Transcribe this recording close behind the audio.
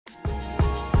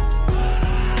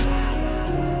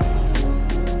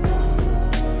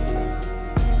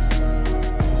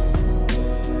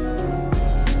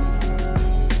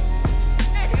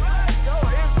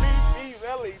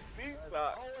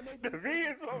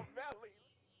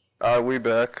We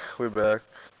back. We back.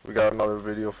 We got another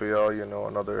video for y'all.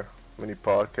 Another mini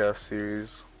podcast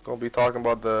series. Gonna be talking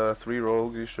about the three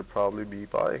rogues you should probably be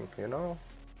buying. You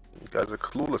guys are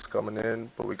clueless coming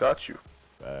in, but we got you.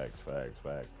 Facts.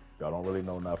 Y'all don't really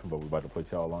know nothing, but we about to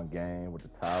put y'all on game with the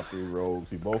top three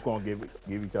rogues. We both gonna give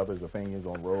each other's opinions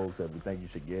on rogues that we think you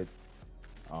should get.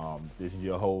 This is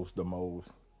your host, the most,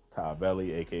 Ty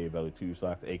Belly, aka Belly Two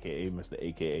Socks, aka Mr.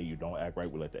 AKA You Don't Act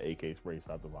Right. We let the AK spray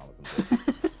stop the violence.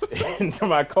 And to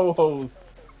my co-host,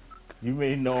 you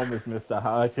may know him as Mr.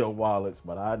 Hide Your Wallets,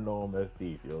 but I know him as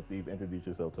Thief. Yo, Thief, introduce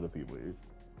yourself to the people.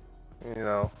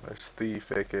 It's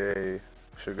Thief, aka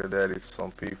Sugar Daddy to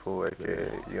some people, aka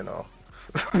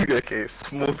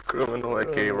Smooth Criminal,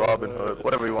 aka Robin Hood,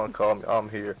 whatever you want to call me. I'm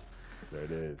here. There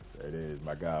it is. There it is.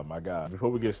 My God. Before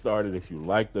we get started, if you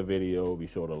like the video, be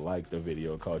sure to like the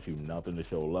video. It costs you nothing to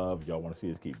show love. If y'all want to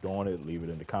see us keep doing it, leave it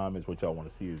in the comments what y'all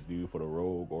want to see us do for the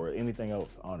rogue or anything else,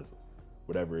 honestly.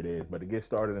 Whatever it is. But to get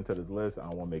started into this list, I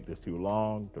don't want to make this too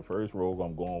long. The first rogue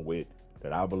I'm going with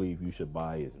that I believe you should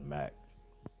buy is Mac.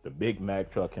 The big Mac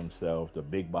truck himself, the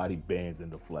big body bends in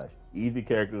the flesh. Easy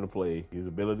character to play. His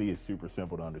ability is super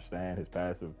simple to understand. His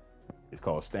passive it's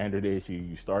called Standard Issue.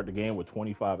 You start the game with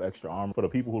 25 extra armor. For the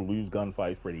people who lose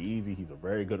gunfights pretty easy, he's a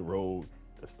very good rogue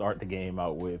to start the game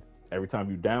out with. Every time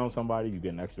you down somebody, you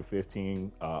get an extra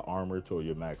 15 armor to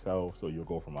your max health. So you'll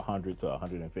go from 100 to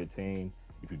 115.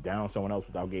 If you down someone else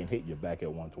without getting hit, you're back at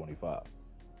 125.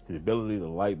 His ability to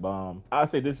light bomb. I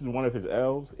say this is one of his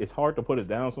L's. It's hard to put it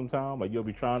down sometimes. Like you'll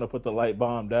be trying to put the light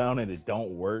bomb down and it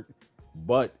don't work.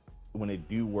 But when it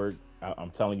do work,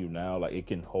 I'm telling you now, like it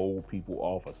can hold people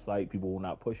off a sight. People will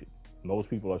not push it.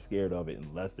 Most people are scared of it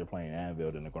unless they're playing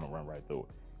Anvil, then they're gonna run right through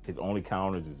it. His only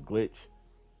counters is glitch.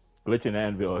 Glitch and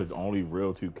Anvil are his only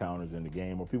real two counters in the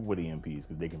game, or people with EMPs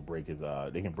because they can break his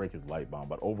light bomb.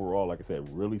 But overall, like I said,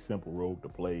 really simple rogue to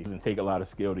play. Doesn't take a lot of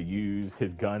skill to use.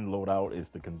 His gun loadout is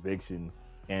the conviction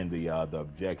and the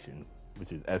objection,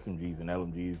 which is SMGs and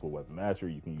LMGs for weapon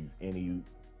mastery. You can use any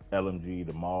LMG,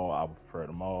 the Maul, I would prefer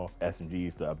the Maul.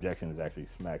 SMGs, the objection is actually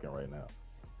smacking right now.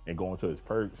 And going to his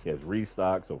perks, he has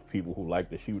restock, so people who like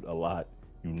to shoot a lot,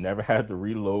 you never have to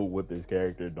reload with this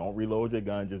character. Don't reload your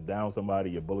gun, just down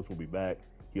somebody, your bullets will be back.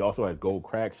 He also has gold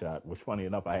crack shot, which funny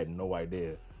enough, I had no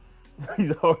idea.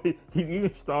 He's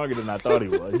even stronger than I thought he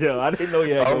was. Yeah, I didn't know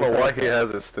he had I don't know why shot. he has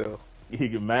it still.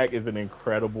 Mac is an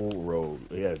incredible rogue.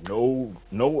 He has no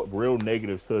real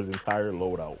negatives to his entire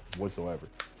loadout whatsoever.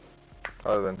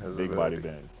 Other than his big ability. body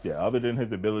bends. Yeah, other than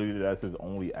his ability, that's his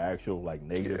only actual like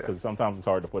negative. Because sometimes it's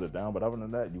hard to put it down. But other than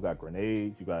that, you got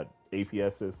grenades, you got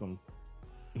APS systems.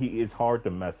 It's hard to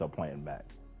mess up playing Mac.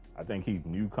 I think he's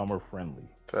newcomer friendly.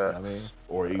 You know what I mean,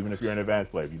 or even if you're an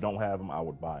advanced player, if you don't have him, I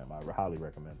would buy him. I highly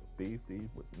recommend him. Steve,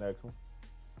 what's the next one?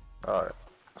 All right.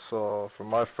 So for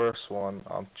my first one,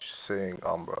 I'm saying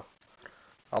Umbra.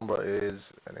 Umbra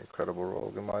is an incredible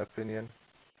rogue in my opinion.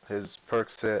 His perk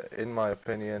set, in my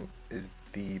opinion, is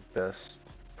the best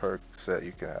perk set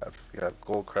you can have. You have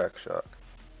Gold Crack Shot.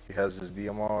 He has his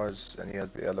DMRs and he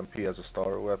has the LMP as a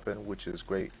starter weapon, which is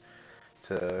great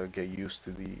to get used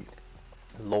to the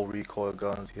low recoil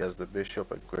guns. He has the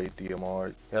Bishop, a great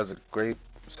DMR. He has a great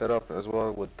setup as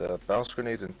well with the bounce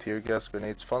grenades and tear gas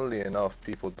grenades. Funnily enough,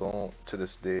 people don't to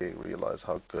this day realize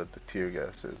how good the tear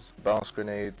gas is. Bounce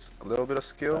grenades, a little bit of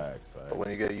skill, but when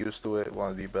you get used to it,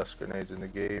 one of the best grenades in the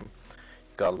game.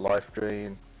 You got life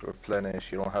drain,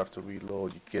 replenish, you don't have to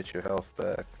reload, you get your health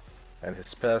back. And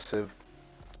his passive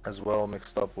as well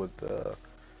mixed up with the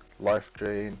life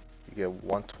drain, you get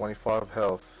 125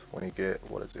 health when you get,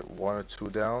 what is it, 1 or 2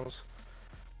 downs?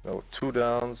 No, 2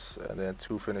 downs and then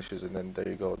 2 finishes, and then there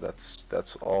you go.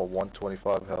 That's all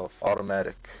 125 health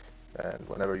automatic. And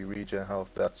whenever you regen health,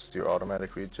 that's your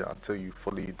automatic regen until you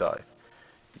fully die.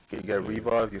 You get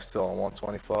revived, you're still on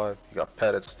 125. You got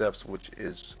padded steps, which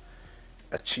is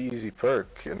a cheesy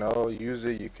perk. Use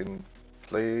it. You can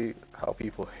play how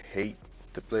people hate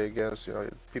to play against.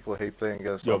 People hate playing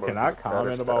against. Yo, can I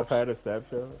comment about padded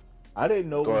steps, yo? I didn't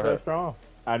know it was that strong.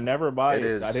 I never buy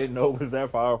it. I didn't know it was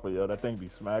that powerful, yo. That thing be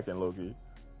smacking, low-key.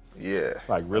 Yeah.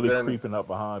 Like really creeping up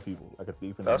behind people, like a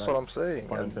thief in the night. That's what I'm saying.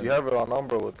 And you have it on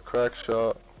Umbra with crack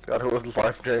shot, got it with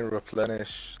life drain,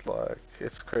 replenish. Like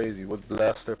it's crazy. With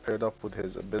blaster paired up with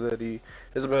his ability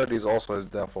is also his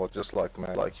downfall. Just like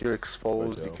man, like you're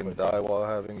exposed, you can die while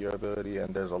having your ability,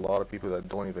 and there's a lot of people that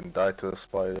don't even die to the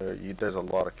spider. There's a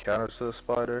lot of counters to the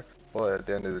spider, but at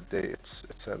the end of the day, it's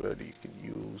an ability you can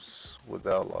use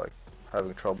without like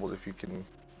having trouble if you can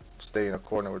stay in a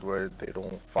corner where they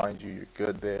don't find you. You're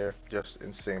good there. Just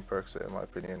insane perks in my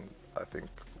opinion. I think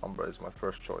Umbra is my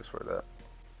first choice for that.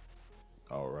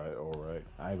 All right.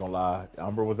 I ain't gonna lie.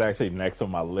 Umbra was actually next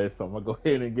on my list, so I'm gonna go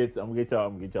ahead and get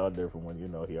y'all a different one. You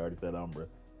know, he already said Umbra.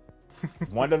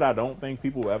 One that I don't think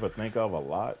people ever think of a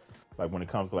lot, like when it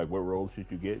comes to like what rogue should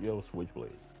you get, yo,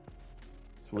 Switchblade.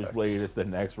 Switchblade Facts. is the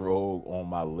next rogue on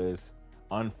my list.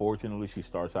 Unfortunately, she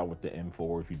starts out with the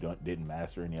M4. If you didn't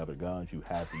master any other guns, you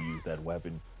have to use that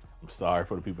weapon. I'm sorry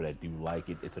for the people that do like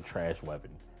it. It's a trash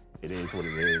weapon. It is what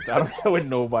it is. I don't care what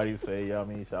nobody say. You know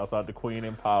what I mean, shouts out to Queen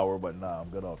in Power, but nah, I'm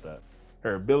good off that.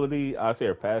 Her ability, I say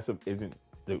her passive isn't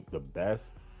the best,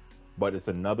 but it's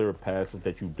another passive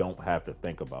that you don't have to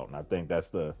think about. And I think that's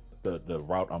the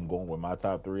route I'm going with my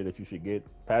top three that you should get.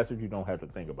 Passives you don't have to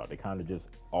think about. They kind of just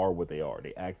are what they are.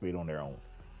 They activate on their own.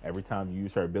 Every time you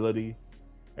use her ability,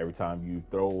 every time you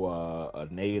throw a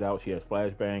nade out, she has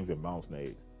flashbangs and bounce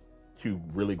nades. Two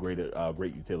really great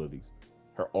utilities.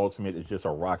 Her ultimate is just a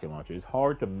rocket launcher. It's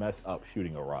hard to mess up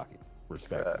shooting a rocket,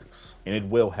 respectfully. Facts. And it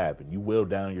will happen. You will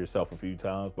down yourself a few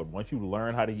times, but once you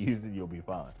learn how to use it, you'll be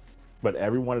fine. But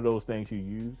every one of those things you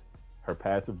use, her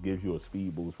passive gives you a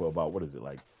speed boost for about, what is it,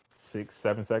 like 6,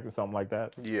 7 seconds, something like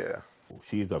that. Yeah.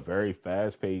 She is a very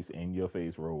fast-paced,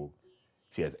 in-your-face rogue.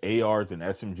 She has ARs and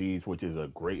SMGs, which is a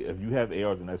great. If you have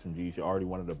ARs and SMGs, you're already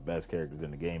one of the best characters in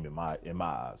the game in my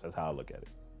eyes. That's how I look at it.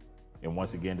 And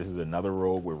once again, this is another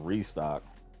rogue with restock.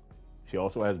 She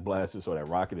also has blaster, so that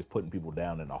rocket is putting people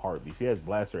down in a heartbeat. She has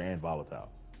blaster and volatile.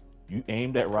 You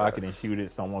aim that rocket and shoot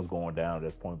it, someone's going down.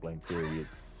 That's point blank period.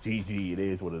 GG, it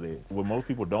is what it is. What most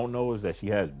people don't know is that she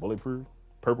has bulletproof,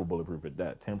 purple bulletproof at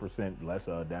that, 10% less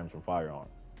damage from firearm.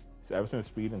 So ever since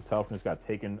speed and toughness got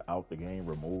taken out the game,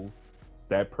 removed,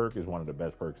 that perk is one of the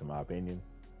best perks in my opinion.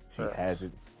 She has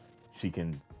it. She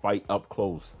can fight up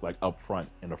close, like up front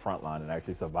in the front line, and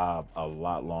actually survive a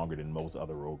lot longer than most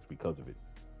other rogues because of it.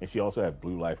 And she also has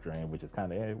blue life drain, which is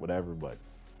kind of whatever, but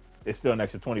it's still an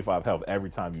extra 25 health every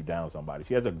time you down somebody.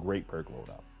 She has a great perk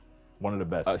loadout. One of the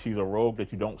best. She's a rogue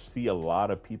that you don't see a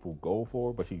lot of people go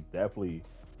for, but she's definitely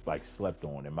like slept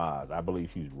on in my eyes. I believe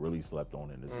she's really slept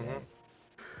on in this game.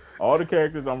 All the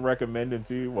characters I'm recommending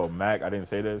to you, well, Mac, I didn't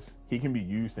say this. He can be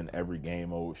used in every game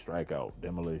mode: Strikeout,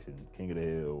 Demolition, King of the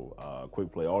Hill,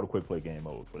 Quick Play, all the Quick Play game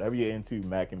modes. Whatever you're into,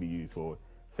 Mac can be used for.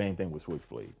 Same thing with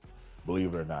Switchblade.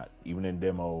 Believe it or not, even in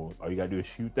demo, all you gotta do is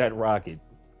shoot that rocket.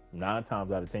 9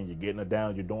 times out of 10, you're getting it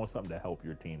down. You're doing something to help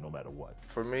your team, no matter what.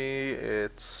 For me,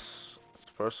 it's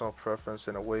personal preference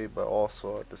in a way, but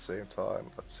also at the same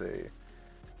time, let's say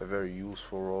a very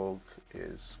useful rogue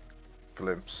is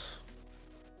Glimpse,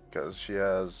 because she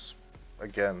has,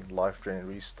 again, life drain,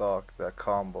 restock, that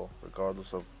combo,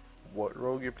 regardless of what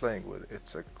rogue you're playing with.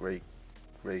 It's a great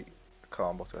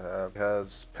combo to have. She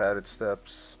has padded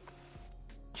steps.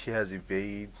 She has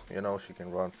evade, she can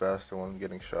run faster when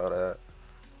getting shot at,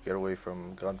 get away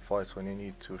from gunfights when you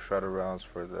need to, shredder rounds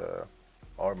for the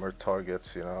armored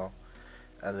targets,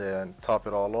 and then top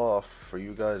it all off, for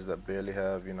you guys that barely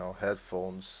have,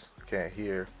 headphones, can't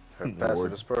hear, her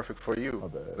passive is perfect for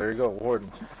you. There you go, Warden.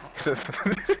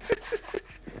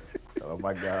 Oh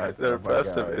my god. Their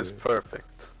passive is perfect.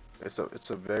 It's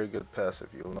a very good passive.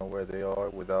 You'll know where they are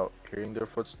without hearing their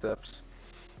footsteps.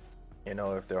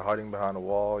 If they're hiding behind a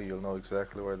wall, you'll know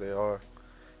exactly where they are.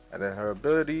 And then her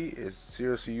ability is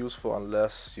seriously useful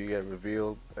unless you get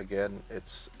revealed. Again,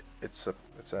 it's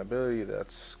an ability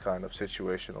that's kind of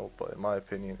situational, but in my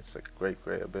opinion, it's a great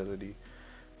ability,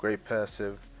 great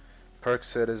passive. Perk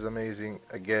set is amazing.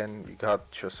 Again, you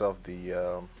got yourself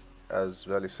the, as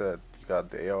Veli said, you got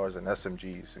the ARs and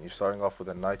SMGs, and you're starting off with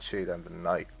a Nightshade and the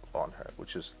Knight on her,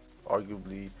 which is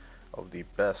arguably of the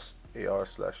best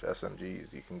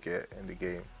AR/SMGs you can get in the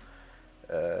game.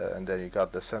 And then you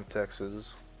got the Semtexes.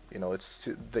 It's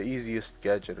the easiest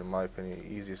gadget in my opinion,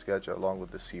 easiest gadget along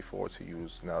with the C4 to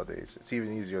use nowadays. It's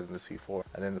even easier than the C4.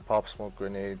 And then the pop smoke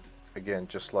grenade, again,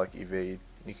 just like evade,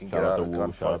 you can get out of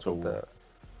gunfights with that.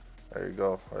 There you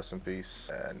go, rest in peace.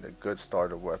 And a good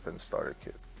starter weapon, starter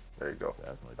kit. There you go.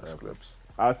 That's Glimpse.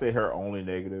 I'd say her only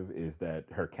negative is that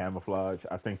her camouflage.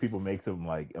 I think people makes them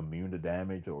like immune to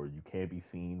damage, or you can't be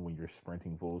seen when you're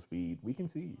sprinting full speed. We can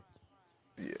see you.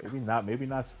 Yeah. Maybe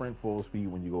not sprint full speed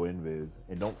when you go invis,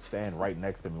 and don't stand right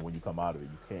next to me when you come out of it.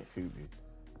 You can't shoot me.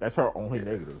 That's her only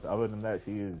negatives. Other than that,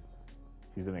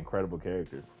 she's an incredible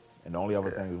character. And the only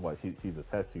other thing is what she's a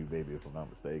test tube baby, if I'm not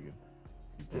mistaken.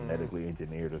 She's genetically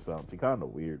engineered or something. She's kind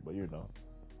of weird, but y'all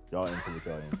into what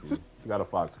y'all into. She got a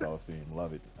fox costume,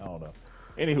 love it. I don't know.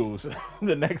 Anywho,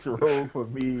 the next rogue for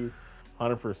me,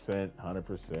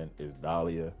 100% is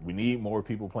Dahlia. We need more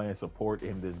people playing support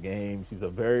in this game. She's a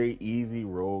very easy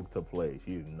rogue to play.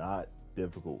 She is not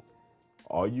difficult.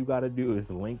 All you gotta do is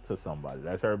link to somebody.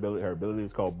 That's her ability. Her ability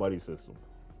is called Buddy System.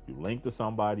 You link to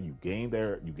somebody, you gain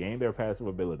their passive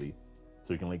ability.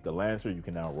 So you can link the Lancer, you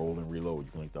can now roll and reload.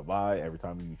 You can link the Vi, every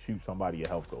time you shoot somebody, your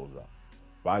health goes up.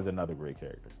 Vi's another great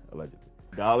character, allegedly.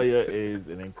 Dahlia is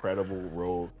an incredible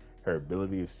rogue. Her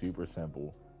ability is super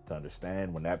simple to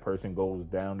understand. When that person goes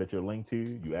down that you're linked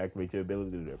to, you activate your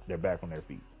ability, they're back on their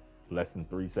feet. Less than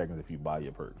 3 seconds if you buy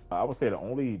your perks. I would say the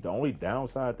only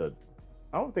downside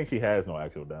I don't think she has no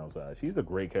actual downside. She's a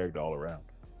great character all around.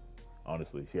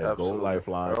 Honestly, she has gold Absolutely.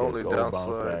 lifeline, Her she has only gold bounce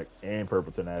downside, back, and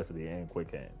purple tenacity, and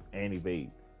quick hand, and evade.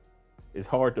 It's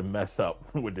hard to mess up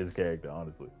with this character,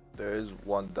 honestly. there is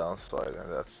one downside,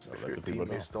 and that's I'll if let your the people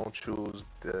know. teammates don't choose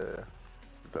the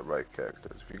right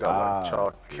characters. If you got like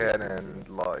Chalk, Cannon,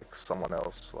 like someone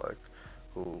else, like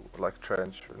who, like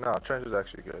Trench. No, Trench is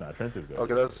actually good. Nah, Trench is good.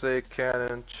 Okay, let's say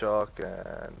Cannon, Chalk,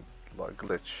 and like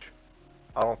Glitch.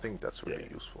 I don't think that's really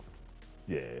useful.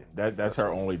 Yeah, that's her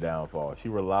only downfall. She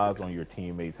relies on your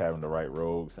teammates having the right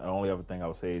rogues. The only other thing I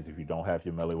would say is if you don't have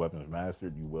your melee weapons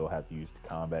mastered, you will have to use the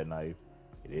combat knife.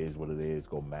 It is what it is.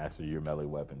 Go master your melee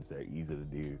weapons. They're easy to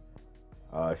do.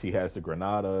 She has the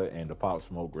Granada and the pop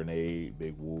smoke grenade,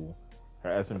 big woo.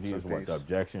 Her SMG is what? The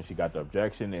objection. She got the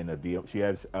objection and the DM. She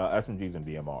has SMGs and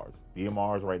DMRs.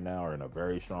 DMRs right now are in a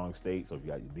very strong state. So if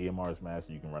you got your DMRs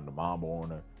mastered, you can run the Mambo on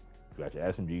her. If you got your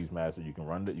SMGs mastered, you can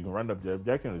run the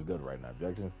objection is good right now.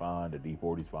 Objection is fine. The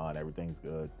D40 is fine. Everything's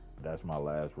good. That's my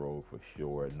last rogue for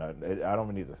sure. I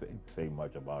don't need to say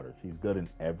much about her. She's good in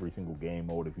every single game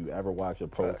mode. If you ever watch a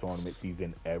pro tournament, she's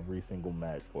in every single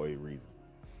match for a reason.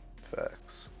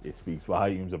 Facts. It speaks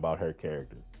volumes about her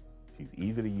character. She's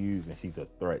easy to use and she's a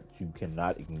threat. You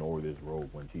cannot ignore this rogue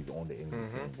when she's on the enemy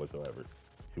team whatsoever.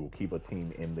 She will keep a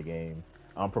team in the game.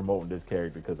 I'm promoting this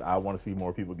character because I want to see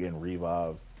more people getting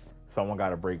revives. Someone got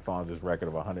to break Fonz's record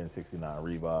of 169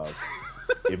 revives.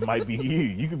 It might be you.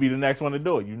 You could be the next one to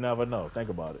do it. You never know. Think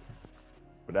about it.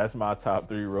 But that's my top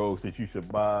 3 rogues that you should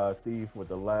buy. Thief with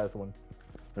the last one.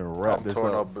 And wrap I'm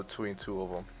torn up between 2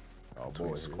 of them.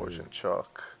 Between Scorch and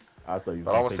Chalk. I thought you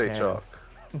but I'm gonna say Chalk.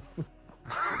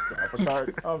 Shopping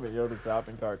cart coming, yo. The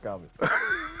shopping cart coming.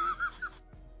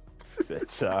 That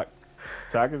Chalk.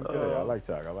 Chalk is good. I like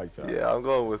Chalk. Yeah, I'm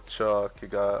going with Chalk. You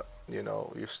got,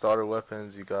 your starter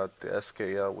weapons. You got the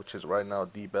SKL, which is right now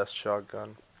the best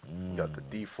shotgun. You got the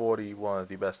D40, one of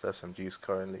the best SMGs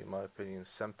currently, in my opinion.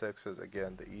 Semtex is,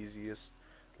 again, the easiest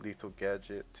lethal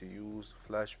gadget to use.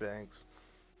 Flashbangs,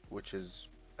 which is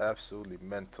absolutely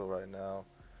mental right now.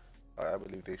 I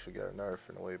believe they should get a nerf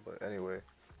in a way, but anyway.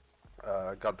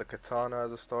 Got the Katana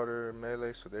as a starter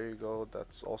melee, so there you go.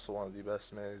 That's also one of the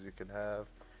best melees you can have.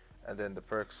 And then the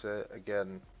perk set,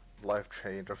 again, life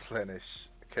drain, replenish.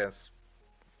 Can't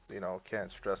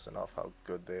stress enough how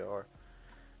good they are.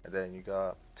 And then you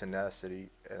got tenacity,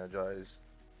 energized.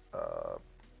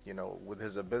 With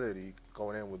his ability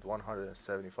going in with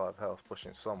 175 health,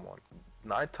 pushing someone.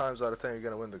 9 times out of 10, you're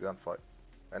gonna win the gunfight.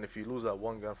 And if you lose that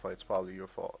one gunfight, it's probably your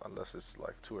fault, unless it's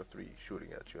like 2 or 3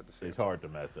 shooting at you at the same time. It's hard to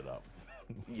mess it up.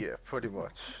 Yeah, pretty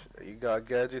much. You got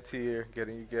Gadgeteer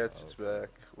getting your gadgets back,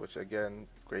 which again,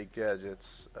 great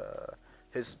gadgets.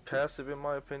 His passive, in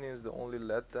my opinion, is the only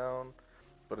letdown,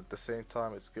 but at the same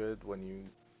time, it's good when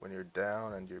you're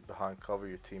down and you're behind cover.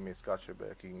 Your teammates got your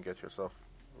back. You can get yourself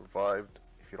revived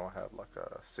if you don't have like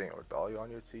a Saint or Dahlia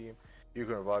on your team. You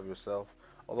can revive yourself.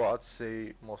 Although I'd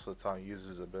say most of the time he uses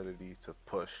his ability to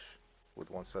push with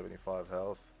 175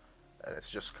 health. And it's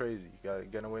just crazy. You're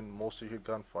gonna win most of your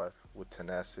gunfight with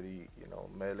tenacity.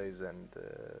 Melees and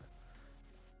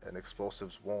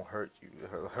explosives won't hurt you.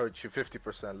 It'll hurt you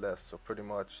 50% less. So pretty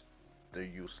much, they're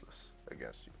useless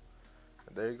against you.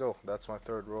 And there you go. That's my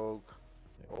 3rd rogue.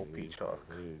 OP Chalk.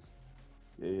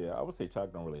 Yeah, I would say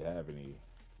Chalk don't really have any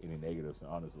negatives,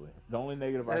 honestly. The only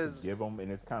negative I could give him,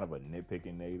 and it's kind of a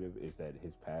nitpicking negative, is that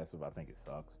his passive, I think it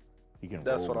sucks. He can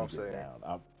That's roll what when I'm he gets saying.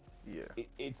 down.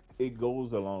 Yeah. It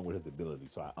goes along with his ability,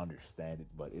 so I understand it.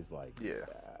 But it's like,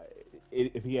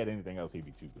 if he had anything else, he'd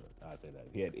be too good. I'd say that.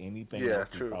 If he had anything else,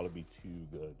 he'd probably be too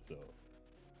good. So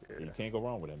you can't go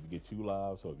wrong with him. You get 2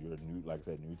 lives. So if you're new, like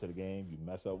I said, new to the game, you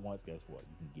mess up once, guess what?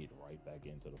 You can get right back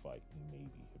into the fight. Maybe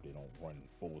if they don't run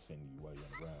full send you while you're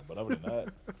on the ground. But other than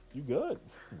that, you good.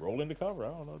 Roll into cover. I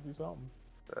don't know, do something.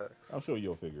 I'm sure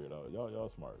you'll figure it out.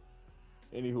 Y'all smart.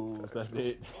 Anywho, that's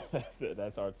it.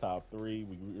 That's our top 3.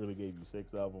 We really gave you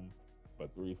 6 of them, but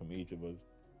 3 from each of us.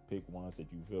 Pick ones that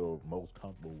you feel most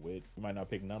comfortable with. You might not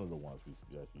pick none of the ones we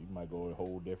suggested. You might go a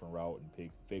whole different route and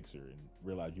pick Fixer and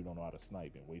realize you don't know how to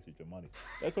snipe and wasted your money.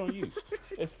 That's on you.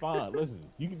 It's fine. Listen,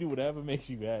 you can do whatever makes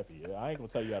you happy. I ain't gonna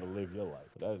tell you how to live your life.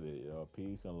 But that's it.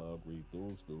 Peace and love. Breathe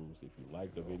through. If you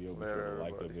like the video, be sure to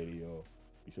like the video.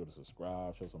 Be sure to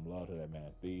subscribe, show some love to that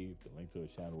man Thief. The link to his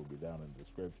channel will be down in the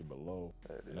description below.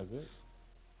 It And that's is. it.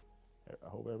 I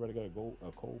hope everybody got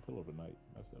a cold pillow tonight.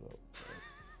 Mess that up.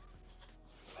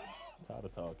 Tired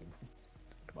of talking.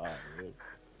 Bye.